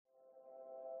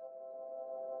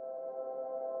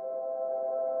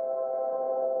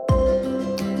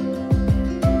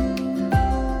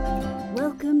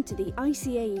to the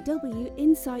ICAEW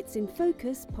Insights in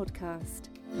Focus podcast.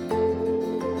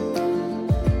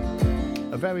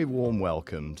 A very warm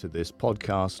welcome to this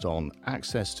podcast on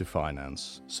access to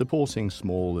finance, supporting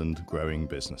small and growing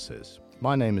businesses.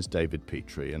 My name is David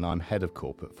Petrie and I'm Head of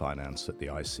Corporate Finance at the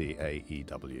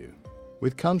ICAEW.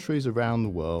 With countries around the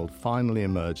world finally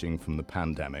emerging from the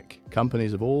pandemic,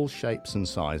 companies of all shapes and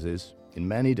sizes, in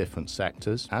many different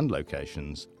sectors and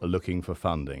locations, are looking for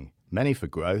funding, many for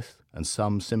growth and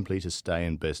some simply to stay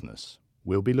in business.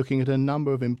 We'll be looking at a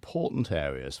number of important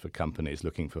areas for companies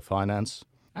looking for finance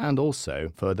and also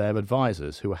for their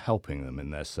advisors who are helping them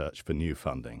in their search for new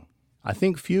funding. I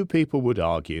think few people would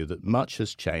argue that much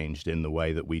has changed in the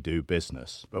way that we do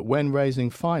business, but when raising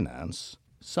finance,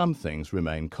 some things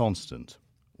remain constant.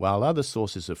 While other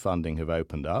sources of funding have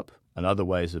opened up and other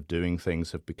ways of doing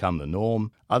things have become the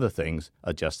norm, other things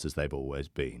are just as they've always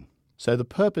been. So the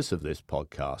purpose of this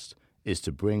podcast is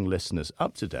to bring listeners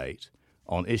up to date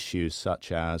on issues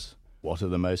such as: what are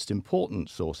the most important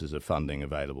sources of funding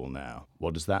available now?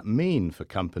 What does that mean for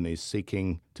companies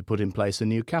seeking to put in place a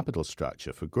new capital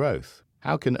structure for growth?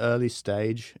 How can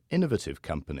early-stage, innovative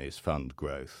companies fund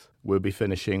growth? We'll be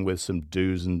finishing with some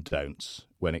do's and don'ts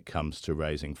when it comes to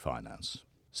raising finance.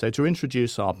 So to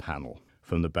introduce our panel,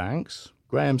 from the banks,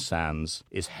 Graham Sands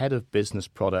is Head of Business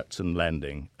Products and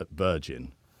Lending at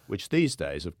Virgin, which these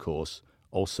days, of course,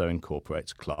 also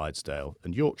incorporates Clydesdale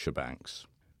and Yorkshire banks.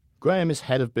 Graham is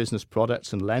Head of Business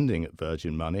Products and Lending at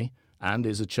Virgin Money and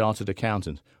is a chartered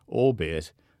accountant,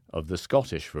 albeit of the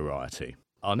Scottish variety.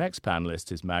 Our next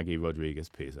panellist is Maggie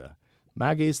Rodriguez-Pisa.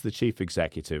 Maggie is the Chief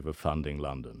Executive of Funding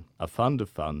London, a fund of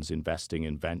funds investing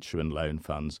in venture and loan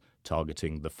funds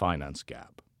targeting the finance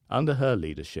gap. Under her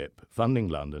leadership, Funding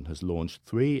London has launched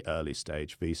 3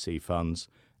 early-stage VC funds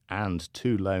and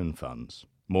 2 loan funds.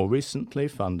 More recently,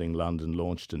 Funding London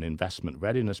launched an investment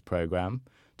readiness programme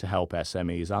to help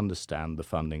SMEs understand the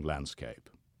funding landscape.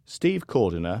 Steve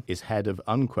Cordiner is Head of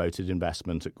Unquoted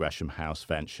Investment at Gresham House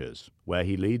Ventures, where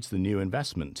he leads the new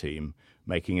investment team,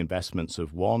 making investments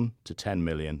of 1 to 10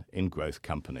 million in growth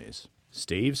companies.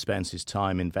 Steve spends his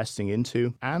time investing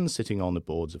into and sitting on the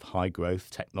boards of high-growth,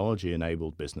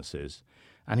 technology-enabled businesses,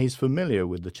 and he's familiar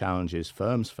with the challenges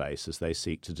firms face as they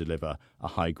seek to deliver a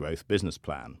high-growth business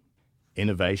plan.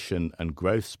 Innovation and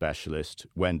growth specialist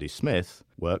Wendy Smith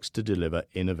works to deliver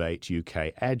Innovate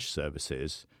UK Edge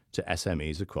services to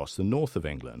SMEs across the north of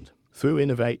England. Through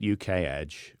Innovate UK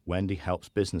Edge, Wendy helps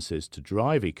businesses to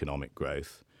drive economic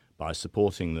growth by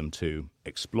supporting them to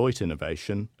exploit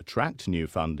innovation, attract new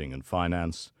funding and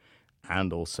finance,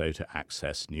 and also to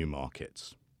access new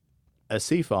markets.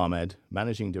 Asif Ahmed,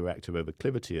 Managing Director of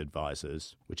Acclivity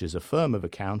Advisors, which is a firm of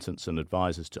accountants and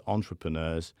advisors to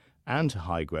entrepreneurs and to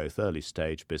high-growth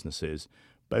early-stage businesses,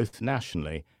 both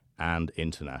nationally and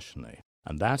internationally.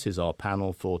 And that is our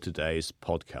panel for today's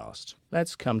podcast.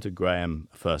 Let's come to Graham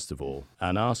first of all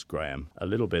and ask Graham a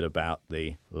little bit about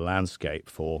the landscape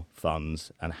for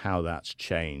funds and how that's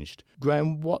changed.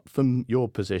 Graham, what from your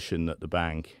position at the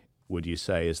bank would you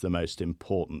say is the most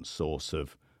important source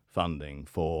of funding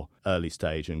for early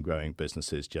stage and growing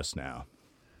businesses just now?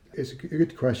 It's a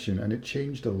good question, and it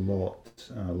changed a lot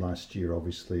last year,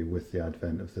 obviously, with the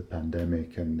advent of the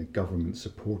pandemic, and the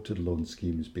government-supported loan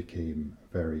schemes became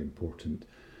very important.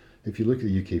 If you look at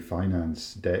the UK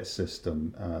finance debt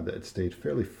system, that had stayed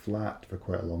fairly flat for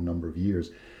quite a long number of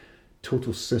years,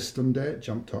 total system debt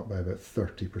jumped up by about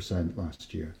 30%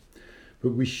 last year.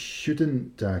 But we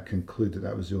shouldn't conclude that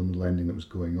that was the only lending that was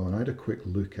going on. I had a quick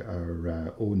look at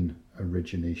our own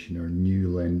origination, our new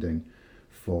lending,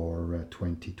 for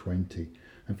 2020,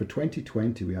 and for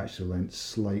 2020 we actually lent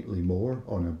slightly more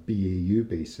on a BAU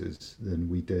basis than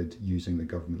we did using the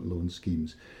government loan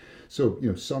schemes. So,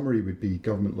 summary would be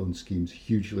government loan schemes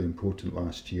hugely important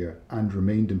last year and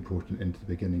remained important into the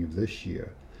beginning of this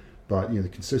year. But the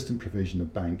consistent provision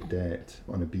of bank debt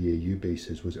on a BAU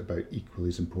basis was about equally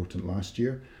as important last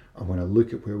year. And when I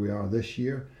look at where we are this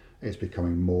year, it's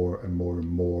becoming more and more and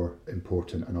more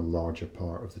important and a larger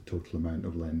part of the total amount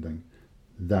of lending.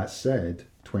 That said,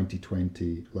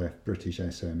 2020 left British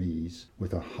SMEs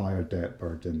with a higher debt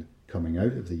burden coming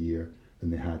out of the year than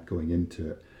they had going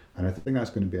into it. And I think that's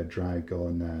going to be a drag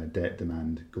on debt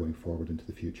demand going forward into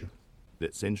the future.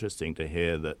 It's interesting to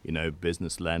hear that,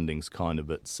 business lending's kind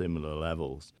of at similar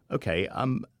levels. Okay,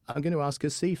 I'm going to ask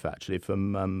Asif, actually,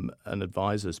 from an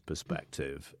advisor's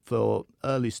perspective. For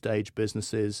early stage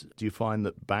businesses, do you find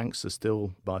that banks are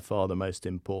still by far the most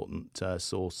important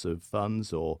source of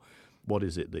funds, or what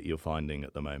is it that you're finding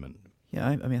at the moment? Yeah,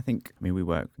 I mean, we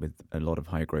work with a lot of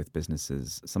high growth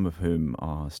businesses, some of whom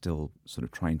are still sort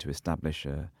of trying to establish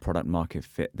a product market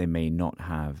fit. They may not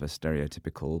have a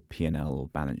stereotypical P&L or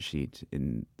balance sheet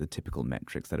in the typical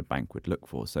metrics that a bank would look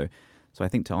for. So I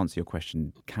think, to answer your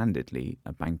question candidly,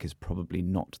 a bank is probably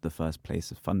not the first place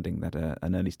of funding that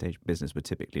an early stage business would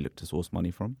typically look to source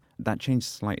money from. That changed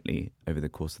slightly over the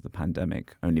course of the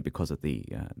pandemic, only because of the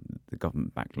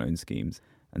government-backed loan schemes.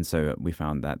 And so we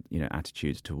found that,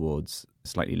 attitudes towards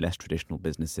slightly less traditional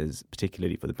businesses,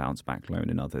 particularly for the bounce back loan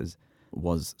and others,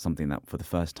 was something that for the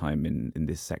first time in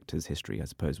this sector's history, I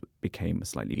suppose, became a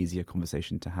slightly easier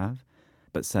conversation to have.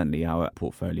 But certainly our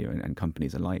portfolio and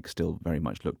companies alike still very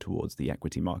much look towards the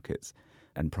equity markets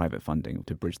and private funding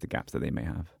to bridge the gaps that they may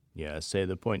have. Yeah, so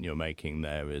the point you're making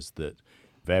there is that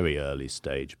very early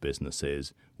stage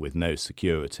businesses with no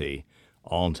security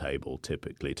aren't able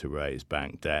typically to raise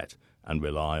bank debt and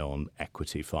rely on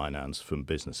equity finance from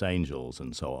business angels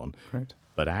and so on. Correct.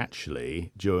 But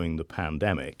actually, during the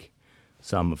pandemic,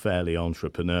 some fairly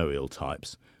entrepreneurial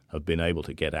types have been able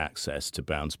to get access to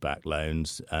bounce-back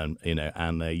loans, and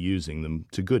they're using them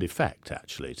to good effect,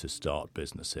 actually, to start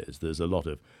businesses. There's a lot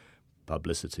of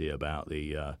publicity about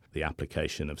the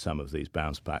application of some of these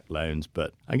bounce-back loans,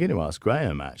 but I'm going to ask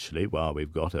Graham, actually, while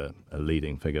we've got a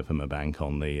leading figure from a bank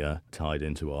on the tied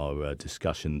into our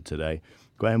discussion today.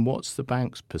 Graham, what's the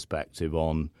bank's perspective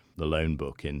on the loan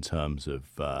book in terms of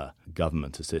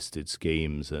government-assisted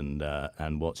schemes, and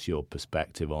what's your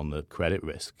perspective on the credit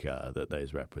risk that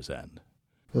those represent?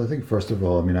 Well, I think first of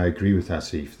all, I agree with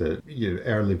Asif that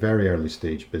very early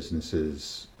stage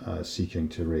businesses seeking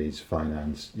to raise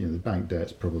finance, the bank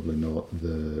debt's probably not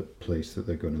the place that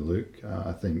they're going to look.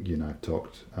 I think I've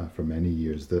talked for many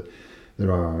years that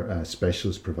there are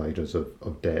specialist providers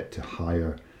of debt to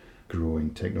higher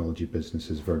growing technology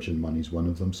businesses. Virgin Money's one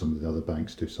of them. Some of the other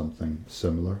banks do something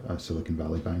similar. Silicon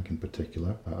Valley Bank in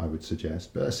particular, I would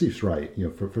suggest. But Asif's right.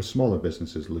 For smaller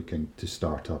businesses looking to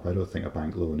start up, I don't think a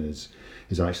bank loan is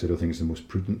actually, I don't think it's the most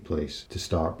prudent place to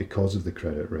start because of the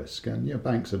credit risk. And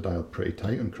banks are dialed pretty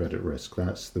tight on credit risk.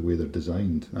 That's the way they're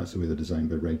designed. That's the way they're designed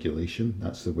by regulation.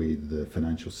 That's the way the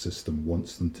financial system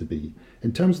wants them to be.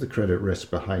 In terms of the credit risk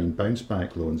behind bounce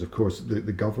back loans, of course, the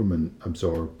government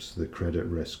absorbs the credit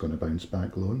risk on a bounce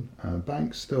back loan.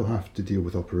 Banks still have to deal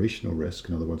with operational risk.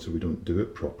 In other words, if we don't do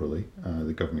it properly,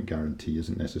 the government guarantee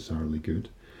isn't necessarily good.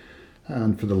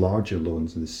 And for the larger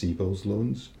loans and the CBILS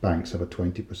loans, banks have a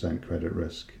 20% credit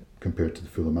risk compared to the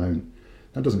full amount.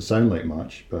 That doesn't sound like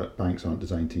much, but banks aren't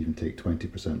designed to even take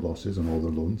 20% losses on all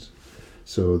their loans.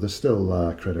 So there's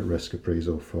still credit risk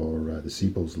appraisal for the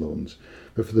CBILS loans.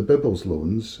 But for the BBLS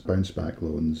loans, bounce back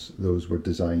loans, those were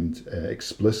designed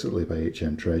explicitly by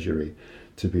HM Treasury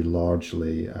to be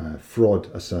largely fraud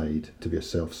aside, to be a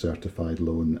self-certified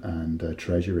loan, and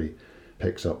Treasury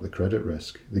picks up the credit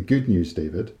risk. The good news,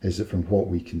 David, is that from what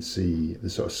we can see, the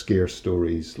sort of scare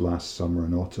stories last summer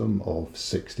and autumn of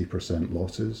 60%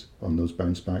 losses on those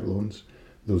bounce back loans,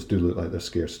 those do look like they're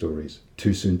scare stories.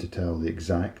 Too soon to tell the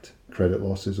exact credit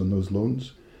losses on those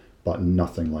loans, but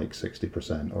nothing like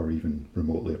 60% or even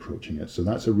remotely approaching it. So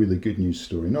that's a really good news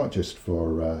story, not just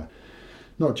for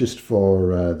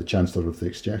the Chancellor of the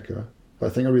Exchequer, but I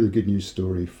think a really good news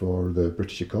story for the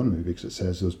British economy, because it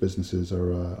says those businesses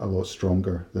are a lot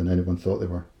stronger than anyone thought they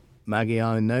were. Maggie,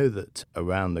 I know that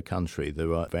around the country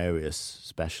there are various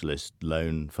specialist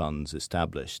loan funds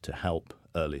established to help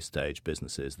early stage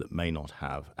businesses that may not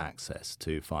have access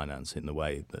to finance in the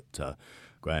way that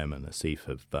Graham and Asif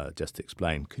have just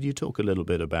explained. Could you talk a little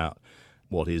bit about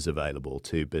what is available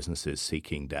to businesses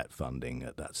seeking debt funding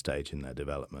at that stage in their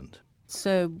development?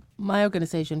 So my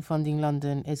organisation, Funding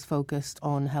London, is focused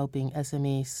on helping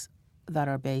SMEs that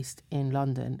are based in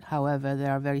London. However,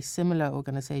 there are very similar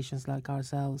organisations like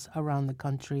ourselves around the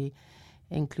country,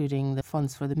 including the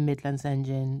funds for the Midlands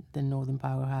Engine, the Northern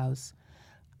Powerhouse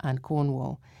and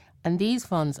Cornwall. And these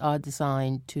funds are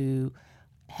designed to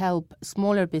help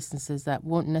smaller businesses that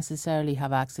won't necessarily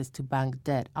have access to bank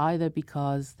debt, either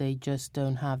because they just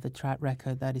don't have the track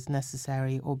record that is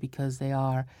necessary or because they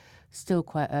are still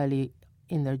quite early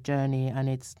in their journey and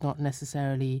it's not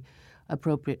necessarily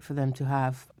appropriate for them to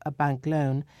have a bank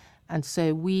loan. And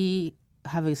so we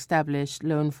have established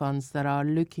loan funds that are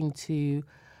looking to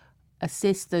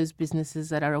assist those businesses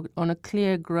that are on a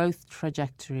clear growth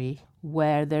trajectory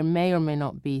where there may or may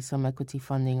not be some equity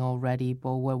funding already,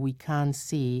 but where we can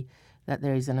see that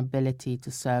there is an ability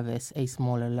to service a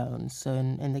smaller loan. So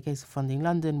in the case of Funding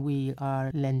London, we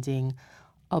are lending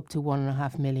up to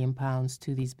 £1.5 million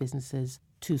to these businesses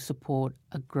to support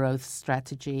a growth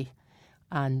strategy.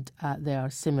 And there are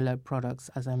similar products,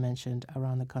 as I mentioned,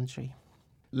 around the country.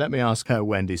 Let me ask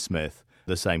Wendy Smith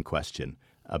the same question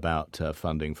about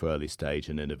funding for early stage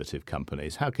and innovative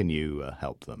companies. How can you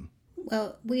help them?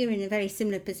 Well, we're in a very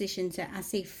similar position to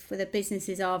ASIF, where the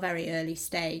businesses are very early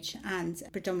stage and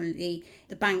predominantly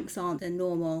the banks aren't the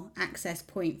normal access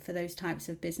point for those types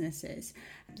of businesses.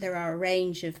 There are a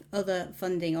range of other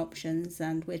funding options,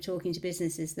 and we're talking to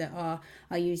businesses that are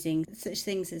using such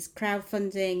things as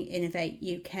crowdfunding, Innovate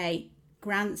UK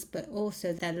grants, but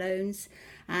also their loans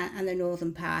and the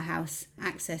Northern Powerhouse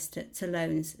access to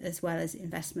loans as well as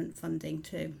investment funding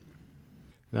too.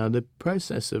 Now, the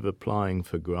process of applying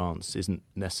for grants isn't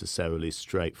necessarily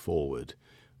straightforward.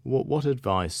 What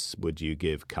advice would you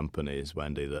give companies,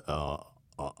 Wendy, that are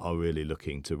really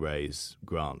looking to raise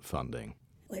grant funding?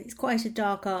 Well, it's quite a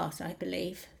dark art, I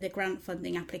believe, the grant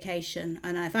funding application.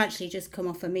 And I've actually just come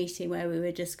off a meeting where we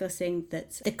were discussing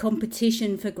that the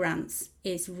competition for grants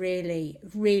is really,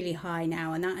 really high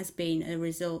now. And that has been a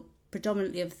result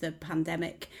predominantly of the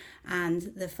pandemic and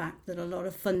the fact that a lot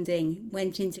of funding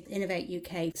went into Innovate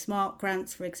UK Smart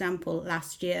grants, for example,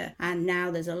 last year. And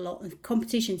now there's a lot of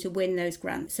competition to win those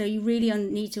grants. So you really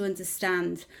need to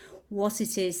understand what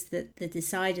it is that the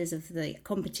deciders of the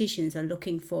competitions are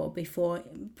looking for before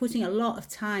putting a lot of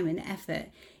time and effort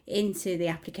into the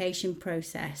application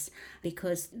process,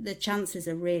 because the chances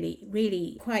are really,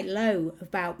 really quite low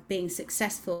about being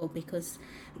successful, because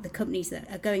the companies that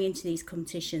are going into these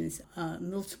competitions are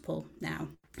multiple now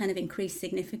and have increased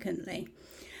significantly.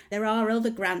 There are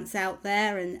other grants out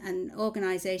there, and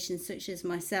organisations such as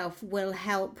myself will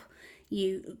help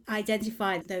you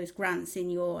identify those grants in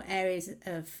your areas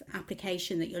of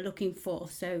application that you're looking for,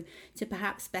 so to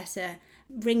perhaps better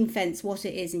ring fence what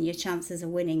it is and your chances of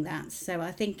winning that. So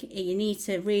I think you need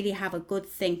to really have a good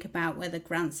think about whether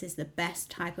grants is the best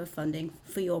type of funding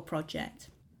for your project.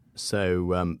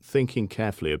 So thinking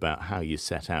carefully about how you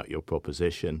set out your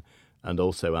proposition and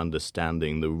also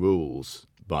understanding the rules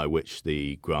by which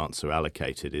the grants are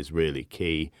allocated is really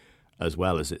key, as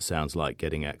well as it sounds like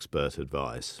getting expert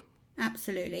advice.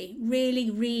 Absolutely. Really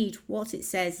read what it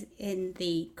says in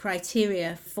the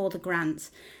criteria for the grant.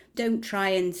 Don't try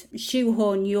and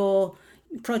shoehorn your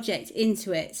project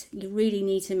into it. You really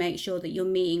need to make sure that you're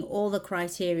meeting all the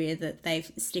criteria that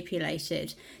they've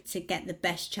stipulated to get the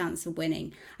best chance of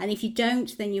winning. And if you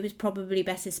don't, then you was probably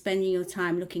better spending your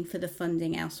time looking for the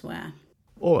funding elsewhere.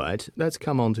 All right, let's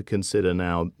come on to consider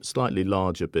now slightly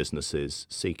larger businesses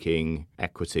seeking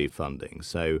equity funding.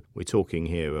 So we're talking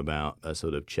here about a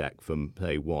sort of check from,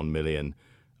 say, 1 million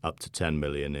up to 10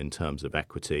 million in terms of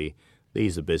equity.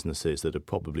 These are businesses that have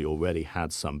probably already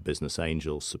had some business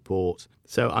angel support.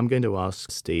 So I'm going to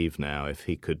ask Steve now if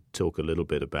he could talk a little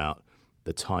bit about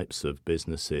the types of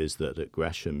businesses that at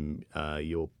Gresham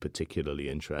you're particularly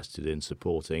interested in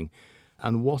supporting.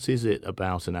 And what is it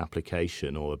about an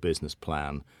application or a business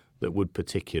plan that would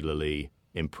particularly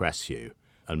impress you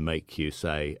and make you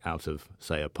say, out of,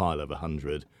 say, a pile of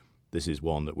 100, this is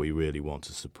one that we really want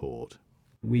to support?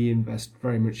 We invest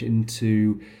very much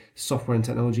into software and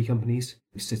technology companies,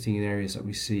 sitting in areas that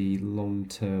we see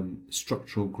long-term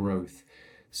structural growth.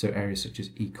 So areas such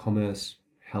as e-commerce,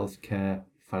 healthcare,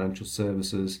 financial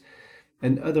services,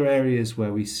 and other areas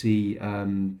where we see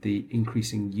the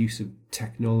increasing use of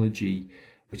technology,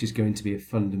 which is going to be a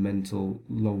fundamental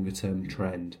longer-term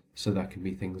trend. So that can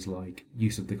be things like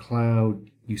use of the cloud,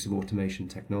 use of automation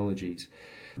technologies.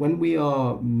 When we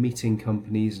are meeting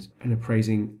companies and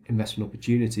appraising investment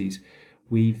opportunities,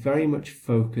 we very much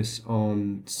focus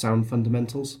on sound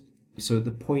fundamentals. So at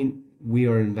the point we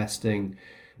are investing,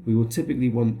 we will typically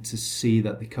want to see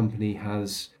that the company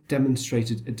has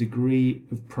demonstrated a degree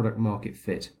of product market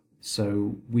fit.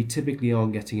 So we typically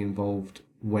aren't getting involved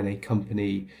when a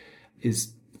company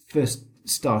is first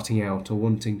starting out or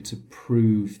wanting to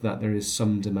prove that there is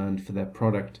some demand for their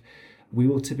product. We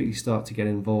will typically start to get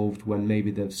involved when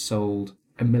maybe they've sold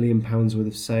 £1 million worth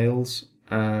of sales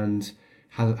and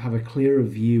have a clearer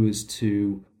view as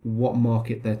to what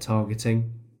market they're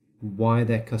targeting, why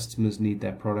their customers need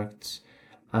their products.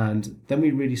 And then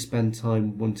we really spend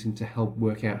time wanting to help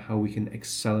work out how we can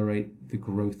accelerate the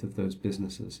growth of those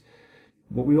businesses.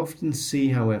 What we often see,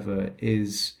 however,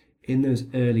 is in those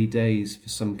early days for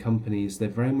some companies, they're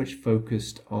very much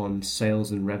focused on sales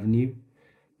and revenue.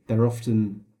 They're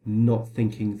often not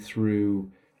thinking through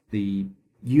the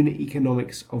unit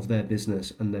economics of their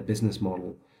business and their business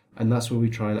model. And that's where we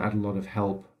try and add a lot of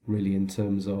help, really, in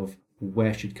terms of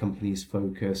where should companies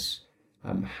focus,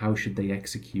 how should they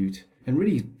execute, and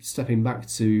really stepping back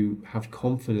to have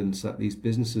confidence that these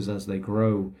businesses, as they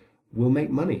grow, will make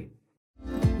money.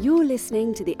 You're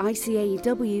listening to the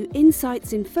ICAEW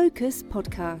Insights in Focus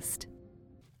podcast.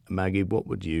 Maggie, what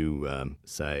would you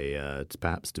say,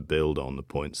 perhaps to build on the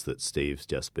points that Steve's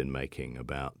just been making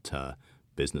about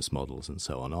business models and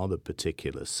so on? Are there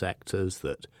particular sectors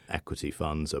that equity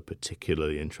funds are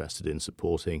particularly interested in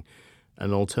supporting?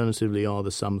 And alternatively, are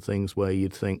there some things where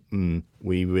you'd think,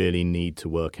 we really need to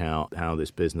work out how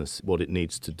this business, what it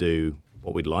needs to do,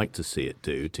 what we'd like to see it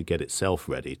do to get itself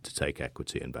ready to take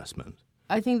equity investment?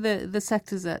 I think the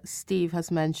sectors that Steve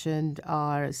has mentioned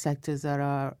are sectors that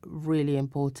are really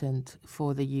important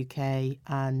for the UK,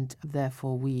 and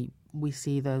therefore we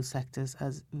see those sectors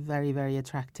as very, very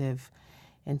attractive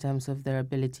in terms of their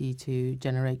ability to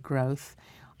generate growth,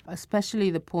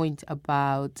 especially the point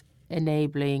about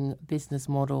enabling business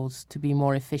models to be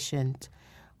more efficient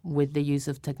with the use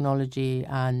of technology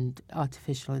and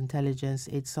artificial intelligence.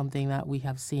 It's something that we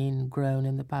have seen grown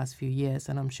in the past few years,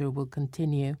 and I'm sure will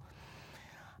continue.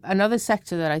 Another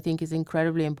sector that I think is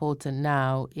incredibly important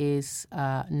now is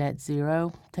net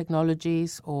zero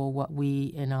technologies, or what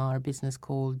we in our business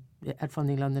call, at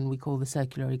Funding London, we call the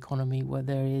circular economy, where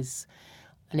there is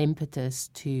an impetus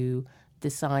to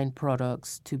design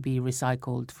products to be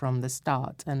recycled from the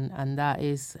start. And that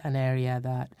is an area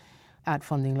that at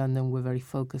Funding London we're very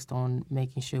focused on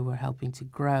making sure we're helping to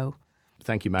grow.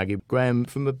 Thank you, Maggie. Graham,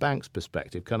 from a bank's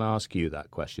perspective, can I ask you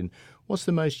that question? What's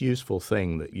the most useful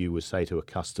thing that you would say to a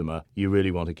customer you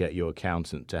really want to get your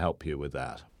accountant to help you with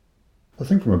that? I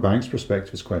think from a bank's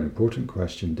perspective, it's quite an important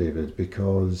question, David,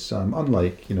 because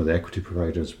unlike the equity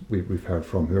providers we've heard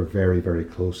from, who are very, very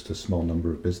close to a small number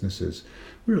of businesses,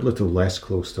 we're a little less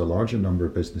close to a larger number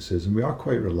of businesses, and we are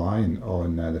quite reliant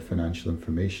on the financial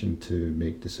information to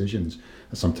make decisions.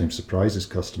 It sometimes surprises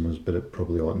customers, but it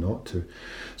probably ought not to.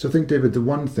 So I think, David, the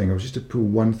one thing, or just to pull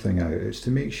one thing out, is to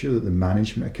make sure that the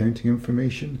management accounting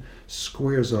information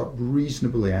squares up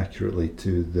reasonably accurately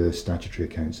to the statutory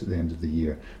accounts at the end of the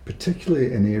year,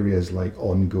 particularly in areas like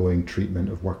ongoing treatment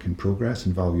of work in progress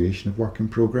and valuation of work in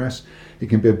progress. It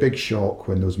can be a big shock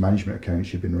when those management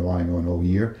accounts you've been relying on all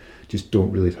year just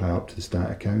don't really tie up to the stat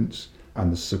accounts,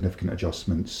 and there's significant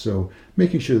adjustments. So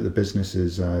making sure that the business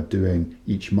is doing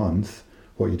each month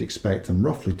what you'd expect them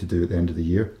roughly to do at the end of the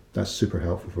year, that's super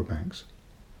helpful for banks.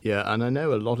 Yeah, and I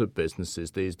know a lot of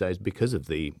businesses these days, because of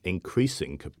the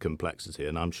increasing complexity,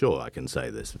 and I'm sure I can say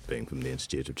this being from the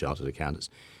Institute of Chartered Accountants,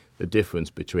 the difference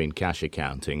between cash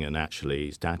accounting and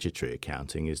actually statutory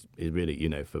accounting is really,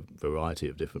 for a variety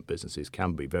of different businesses,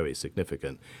 can be very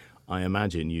significant. I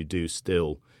imagine you do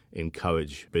still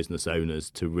encourage business owners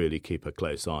to really keep a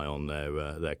close eye on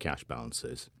their cash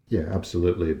balances. Yeah,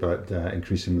 absolutely. But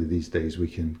increasingly these days we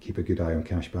can keep a good eye on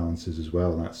cash balances as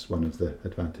well. That's one of the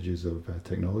advantages of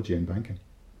technology in banking.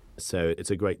 So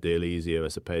it's a great deal easier, I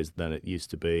suppose, than it used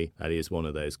to be. That is one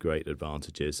of those great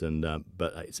advantages. And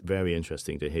but it's very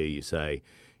interesting to hear you say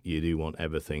you do want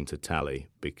everything to tally,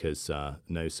 because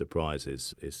no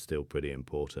surprises is still pretty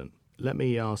important. Let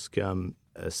me ask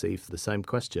Asif the same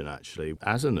question, actually.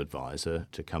 As an advisor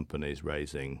to companies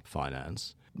raising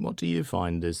finance, what do you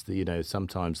find is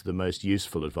sometimes the most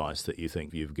useful advice that you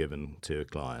think you've given to a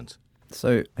client?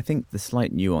 So I think the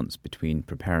slight nuance between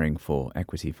preparing for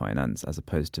equity finance as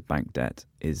opposed to bank debt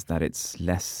is that it's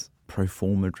less pro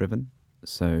forma driven.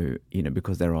 So,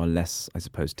 because there are less, I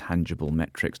suppose, tangible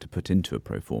metrics to put into a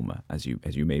pro forma as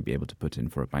you may be able to put in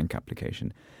for a bank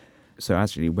application. So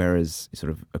actually, whereas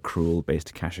sort of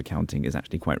accrual-based cash accounting is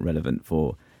actually quite relevant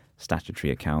for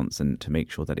statutory accounts and to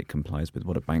make sure that it complies with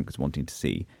what a bank is wanting to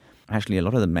see, actually a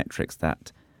lot of the metrics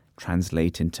that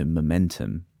translate into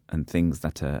momentum and things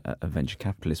that a venture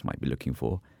capitalist might be looking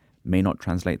for may not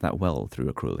translate that well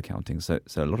through accrual accounting. So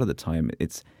a lot of the time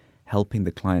it's helping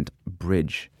the client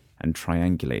bridge and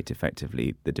triangulate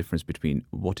effectively the difference between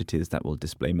what it is that will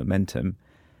display momentum,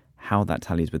 how that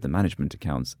tallies with the management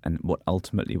accounts, and what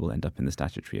ultimately will end up in the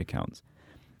statutory accounts.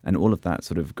 And all of that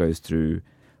sort of goes through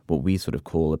what we sort of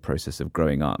call a process of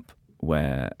growing up,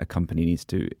 where a company needs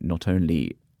to not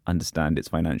only understand its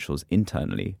financials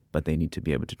internally, but they need to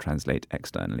be able to translate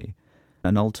externally.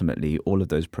 And ultimately, all of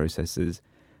those processes,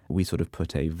 we sort of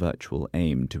put a virtual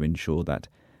aim to ensure that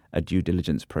a due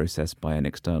diligence process by an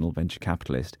external venture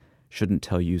capitalist shouldn't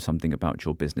tell you something about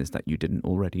your business that you didn't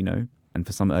already know. And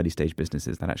for some early stage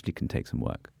businesses, that actually can take some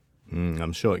work.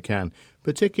 I'm sure it can,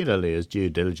 particularly as due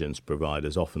diligence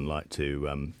providers often like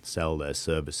to sell their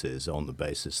services on the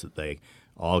basis that they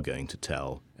are going to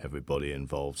tell everybody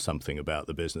involved something about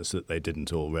the business that they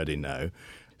didn't already know.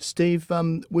 Steve,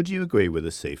 would you agree with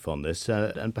Asif on this?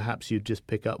 And perhaps you'd just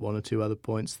pick up one or two other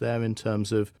points there in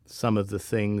terms of some of the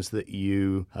things that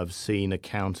you have seen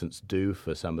accountants do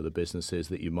for some of the businesses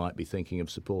that you might be thinking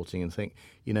of supporting and think,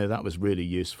 that was really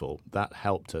useful. That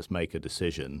helped us make a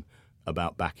decision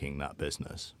about backing that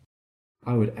business.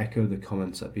 I would echo the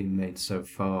comments that have been made so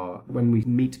far. When we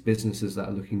meet businesses that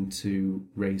are looking to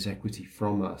raise equity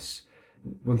from us,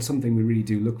 something we really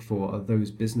do look for are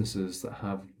those businesses that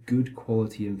have good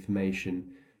quality information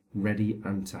ready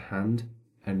and to hand.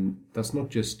 And that's not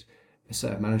just a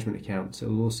set of management accounts,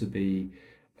 it'll also be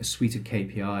a suite of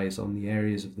KPIs on the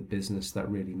areas of the business that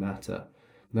really matter.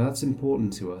 Now that's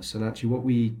important to us, and actually what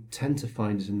we tend to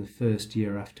find is in the first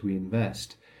year after we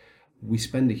invest, we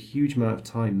spend a huge amount of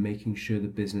time making sure the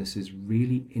business is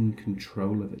really in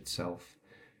control of itself.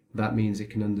 That means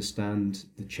it can understand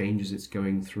the changes it's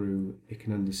going through. It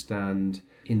can understand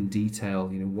in detail,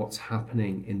 what's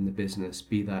happening in the business,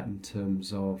 be that in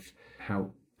terms of how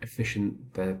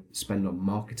efficient their spend on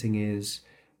marketing is,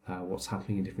 what's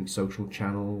happening in different social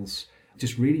channels,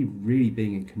 just really, really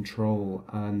being in control.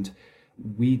 And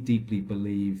we deeply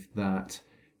believe that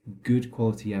good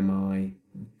quality MI,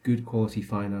 good quality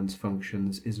finance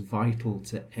functions is vital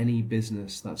to any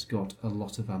business that's got a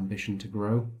lot of ambition to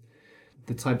grow.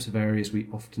 The types of areas we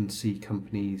often see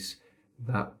companies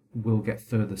that will get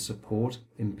further support,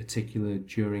 in particular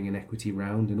during an equity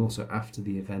round and also after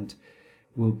the event,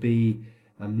 will be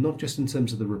not just in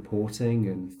terms of the reporting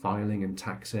and filing and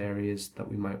tax areas that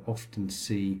we might often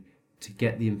see to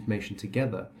get the information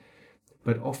together,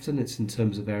 but often it's in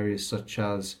terms of areas such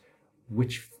as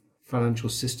which financial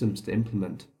systems to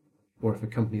implement, or if a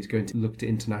company is going to look to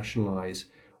internationalize,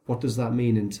 what does that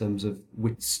mean in terms of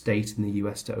which state in the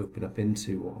US to open up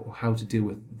into, or how to deal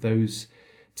with those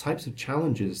types of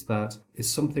challenges. That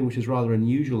is something which is rather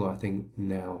unusual, I think,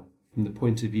 now, from the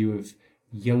point of view of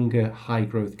younger,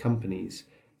 high-growth companies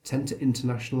tend to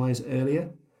internationalize earlier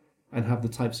and have the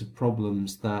types of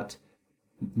problems that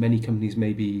many companies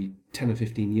maybe 10 or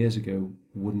 15 years ago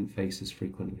wouldn't face as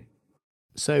frequently.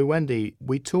 So, Wendy,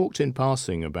 we talked in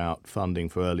passing about funding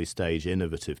for early-stage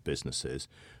innovative businesses,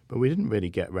 but we didn't really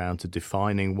get round to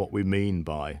defining what we mean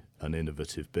by an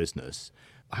innovative business.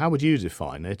 How would you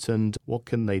define it, and what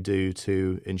can they do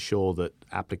to ensure that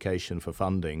application for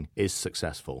funding is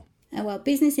successful? Well,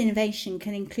 business innovation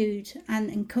can include and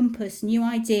encompass new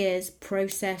ideas,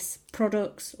 process,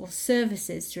 products or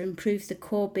services to improve the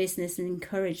core business and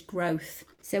encourage growth.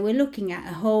 So we're looking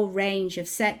at a whole range of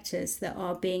sectors that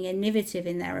are being innovative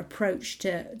in their approach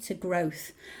to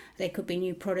growth. They could be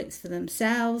new products for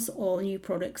themselves or new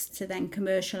products to then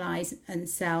commercialise and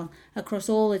sell across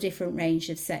all the different range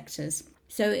of sectors.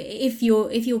 So if you're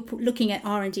looking at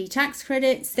R&D tax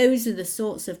credits, those are the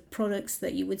sorts of products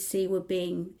that you would see were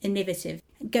being innovative.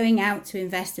 Going out to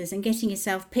investors and getting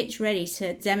yourself pitch ready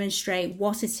to demonstrate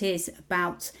what it is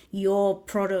about your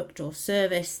product or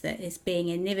service that is being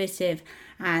innovative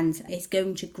and is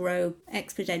going to grow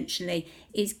exponentially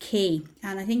is key.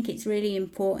 And I think it's really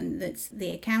important that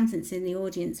the accountants in the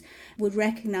audience would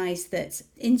recognise that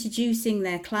introducing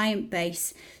their client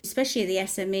base, especially the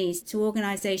SMEs, to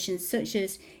organisations such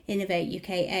as Innovate UK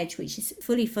Edge, which is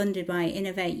fully funded by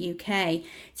Innovate UK,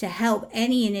 to help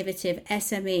any innovative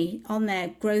SME on their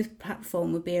growth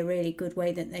platform would be a really good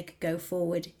way that they could go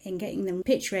forward in getting them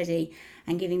pitch ready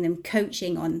and giving them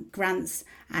coaching on grants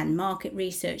and market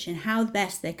research and how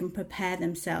best they can prepare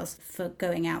themselves for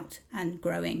going out and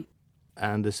growing.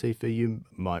 And Asifa, you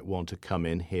might want to come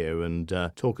in here and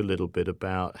talk a little bit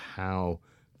about how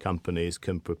companies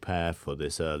can prepare for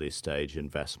this early stage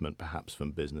investment, perhaps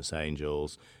from business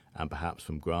angels and perhaps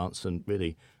from grants, and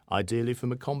really ideally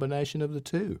from a combination of the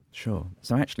two. Sure.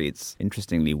 So actually, it's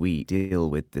interestingly, we deal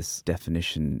with this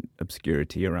definition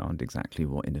obscurity around exactly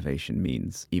what innovation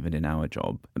means, even in our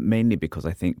job, mainly because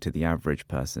I think to the average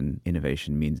person,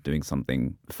 innovation means doing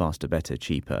something faster, better,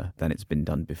 cheaper than it's been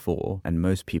done before. And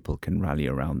most people can rally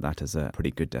around that as a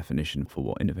pretty good definition for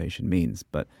what innovation means.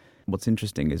 But what's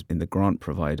interesting is in the grant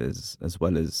providers, as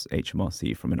well as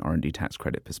HMRC from an R&D tax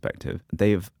credit perspective,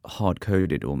 they've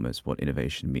hard-coded almost what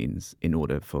innovation means in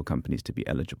order for companies to be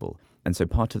eligible. And so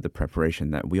part of the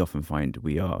preparation that we often find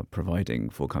we are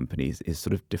providing for companies is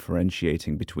sort of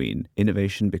differentiating between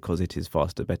innovation because it is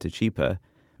faster, better, cheaper,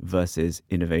 versus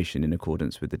innovation in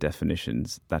accordance with the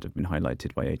definitions that have been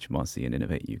highlighted by HMRC and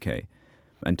Innovate UK.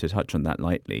 And to touch on that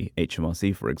lightly,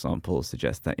 HMRC, for example,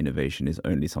 suggests that innovation is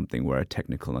only something where a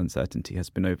technical uncertainty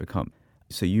has been overcome.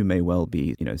 So you may well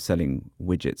be, selling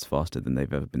widgets faster than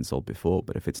they've ever been sold before,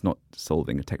 but if it's not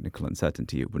solving a technical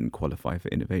uncertainty, it wouldn't qualify for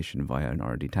innovation via an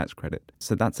R&D tax credit.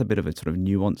 So that's a bit of a sort of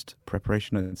nuanced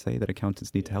preparation, I'd say, that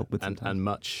accountants need to help with. And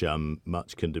much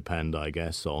can depend, I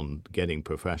guess, on getting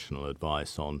professional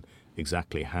advice on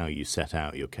exactly how you set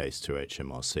out your case to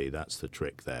HMRC. That's the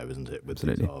trick there, isn't it, with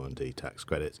these R&D tax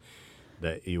credits?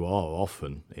 That you are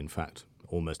often, in fact,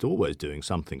 almost always doing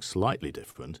something slightly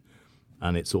different,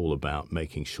 And it's all about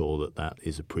making sure that that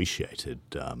is appreciated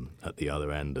at the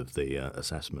other end of the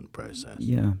assessment process.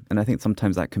 Yeah, and I think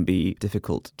sometimes that can be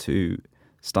difficult to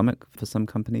stomach for some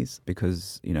companies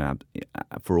because,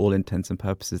 for all intents and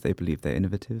purposes, they believe they're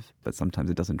innovative, but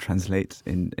sometimes it doesn't translate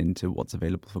into what's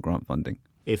available for grant funding.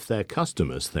 If their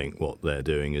customers think what they're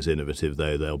doing is innovative,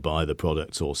 though, they'll buy the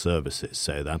products or services,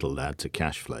 so that'll add to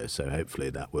cash flow. So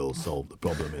hopefully that will solve the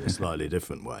problem in a slightly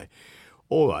different way.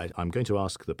 All right, I'm going to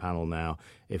ask the panel now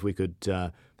if we could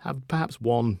have perhaps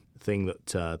one thing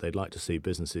that they'd like to see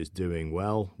businesses doing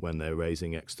well when they're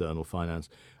raising external finance,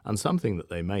 and something that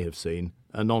they may have seen,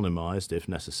 anonymised if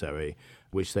necessary,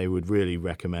 which they would really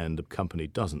recommend a company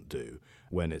doesn't do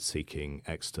when it's seeking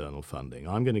external funding.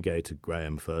 I'm going to go to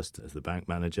Graham first as the bank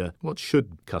manager. What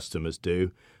should customers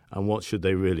do, and what should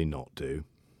they really not do?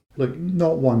 Look,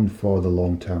 not one for the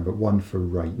long term, but one for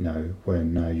right now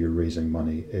when you're raising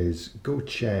money is go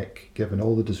check, given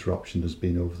all the disruption there's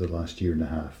been over the last year and a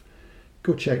half,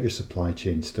 go check your supply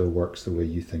chain still works the way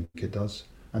you think it does,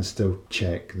 and still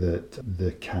check that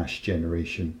the cash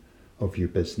generation of your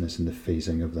business and the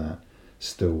phasing of that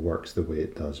still works the way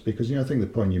it does. Because, I think the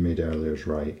point you made earlier is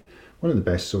right. One of the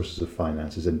best sources of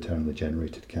finance is internally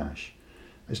generated cash.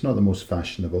 It's not the most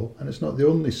fashionable, and it's not the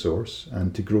only source,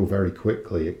 and to grow very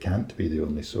quickly it can't be the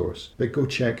only source. But go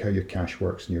check how your cash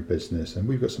works in your business, and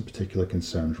we've got some particular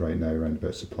concerns right now around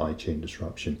about supply chain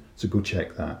disruption. So go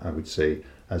check that, I would say,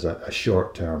 as a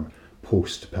short-term,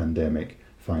 post-pandemic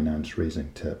finance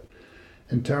raising tip.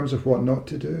 In terms of what not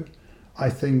to do, I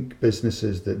think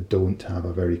businesses that don't have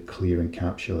a very clear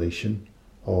encapsulation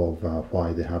of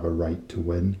why they have a right to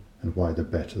win and why they're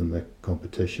better than the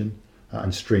competition,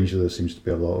 and strangely there seems to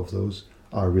be a lot of those,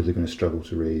 are really going to struggle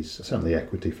to raise, certainly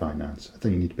equity finance. I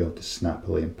think you need to be able to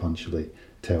snappily and punchily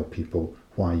tell people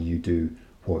why you do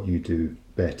what you do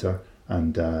better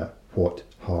and what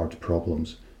hard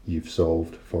problems you've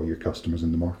solved for your customers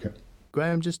in the market.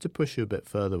 Graham, just to push you a bit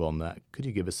further on that, could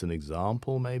you give us an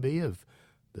example maybe of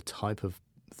the type of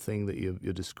thing that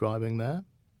you're describing there?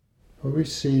 Well, we've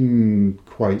seen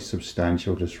quite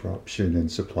substantial disruption in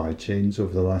supply chains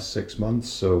over the last 6 months.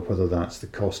 So whether that's the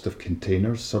cost of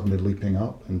containers suddenly leaping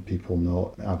up and people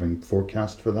not having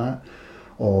forecast for that,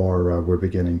 or we're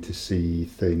beginning to see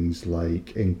things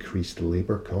like increased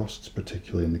labour costs,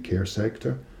 particularly in the care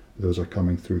sector. Those are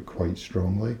coming through quite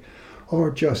strongly. Or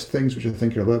just things which I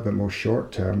think are a little bit more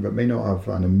short term, but may not have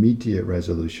an immediate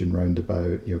resolution round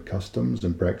about customs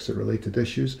and Brexit related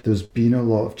issues. There's been a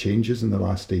lot of changes in the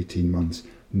last 18 months.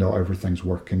 Not everything's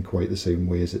working quite the same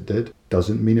way as it did.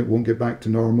 Doesn't mean it won't get back to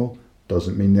normal,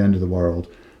 doesn't mean the end of the world,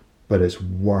 but it's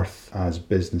worth, as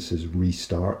businesses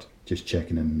restart, just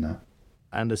checking in on that.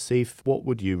 And Asif, what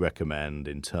would you recommend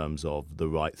in terms of the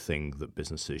right thing that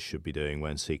businesses should be doing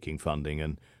when seeking funding,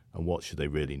 and what should they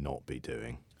really not be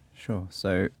doing? Sure.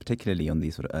 So particularly on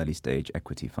the sort of early stage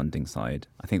equity funding side,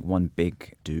 I think one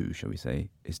big do, shall we say,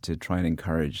 is to try and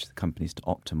encourage the companies to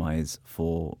optimize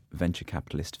for venture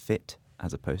capitalist fit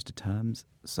as opposed to terms.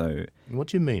 So what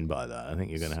do you mean by that? I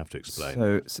think you're going to have to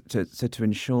explain. So to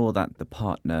ensure that the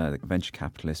partner, the venture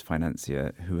capitalist,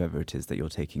 financier, whoever it is that you're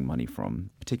taking money from,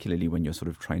 particularly when you're sort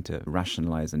of trying to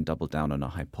rationalize and double down on a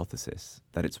hypothesis,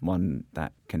 that it's one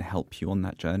that can help you on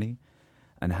that journey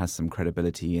and has some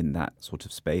credibility in that sort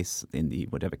of space, in the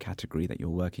whatever category that you're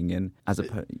working in.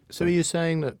 So are you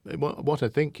saying that, what I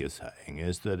think you're saying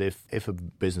is that if a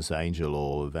business angel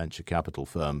or a venture capital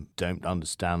firm don't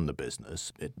understand the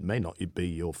business, it may not be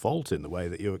your fault in the way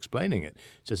that you're explaining it.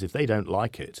 It's just if they don't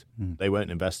like it, they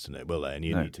won't invest in it, will they? And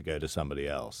you need to go to somebody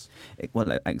else.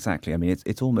 Well, exactly. I mean,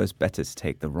 it's almost better to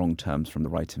take the wrong terms from the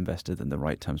right investor than the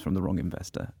right terms from the wrong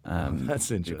investor. That's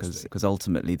interesting. Because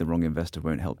ultimately the wrong investor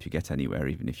won't help you get anywhere,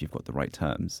 even if you've got the right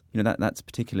terms. That's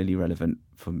particularly relevant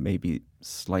for maybe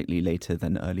slightly later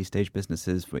than early stage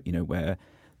businesses, where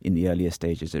in the earlier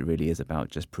stages it really is about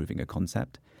just proving a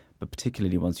concept. But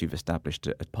particularly once you've established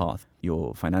a path,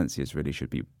 your financiers really should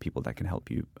be people that can help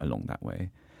you along that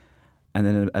way. And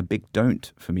then a big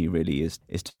don't for me really is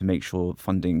to make sure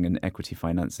funding and equity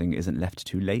financing isn't left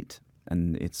too late.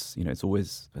 And it's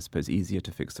always, I suppose, easier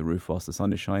to fix the roof whilst the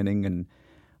sun is shining. And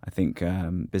I think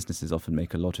businesses often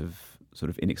make a lot of sort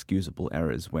of inexcusable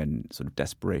errors when sort of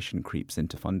desperation creeps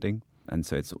into funding. And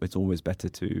so it's always better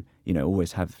to,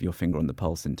 always have your finger on the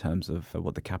pulse in terms of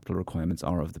what the capital requirements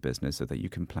are of the business so that you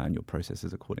can plan your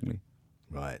processes accordingly.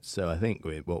 Right. So I think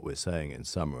what we're saying in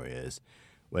summary is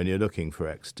when you're looking for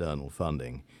external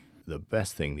funding, the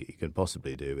best thing that you can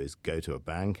possibly do is go to a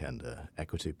bank and an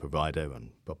equity provider,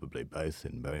 and probably both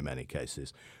in very many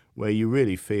cases, where you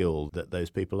really feel that those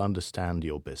people understand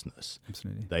your business.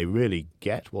 Absolutely. They really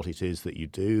get what it is that you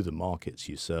do, the markets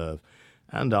you serve,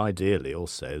 And ideally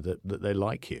also that they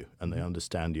like you and they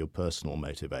understand your personal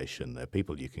motivation. They're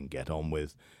people you can get on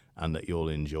with and that you'll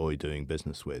enjoy doing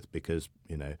business with, because,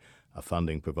 you know, a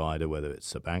funding provider, whether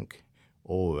it's a bank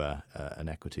or an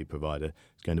equity provider,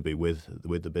 is going to be with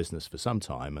the business for some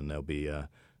time, and they'll be a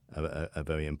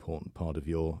very important part of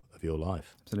your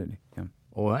life. Absolutely, yeah.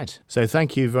 All right. So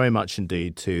thank you very much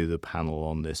indeed to the panel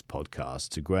on this podcast,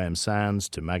 to Graham Sands,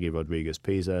 to Maggie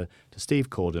Rodriguez-Pisa, to Steve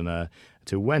Cordiner,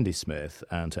 to Wendy Smith,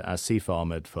 and to Asif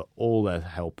Ahmed for all their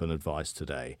help and advice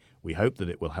today. We hope that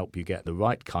it will help you get the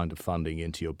right kind of funding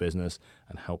into your business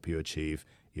and help you achieve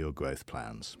your growth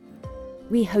plans.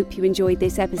 We hope you enjoyed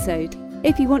this episode.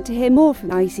 If you want to hear more from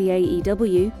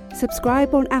ICAEW,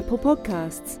 subscribe on Apple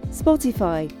Podcasts,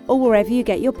 Spotify, or wherever you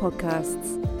get your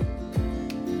podcasts.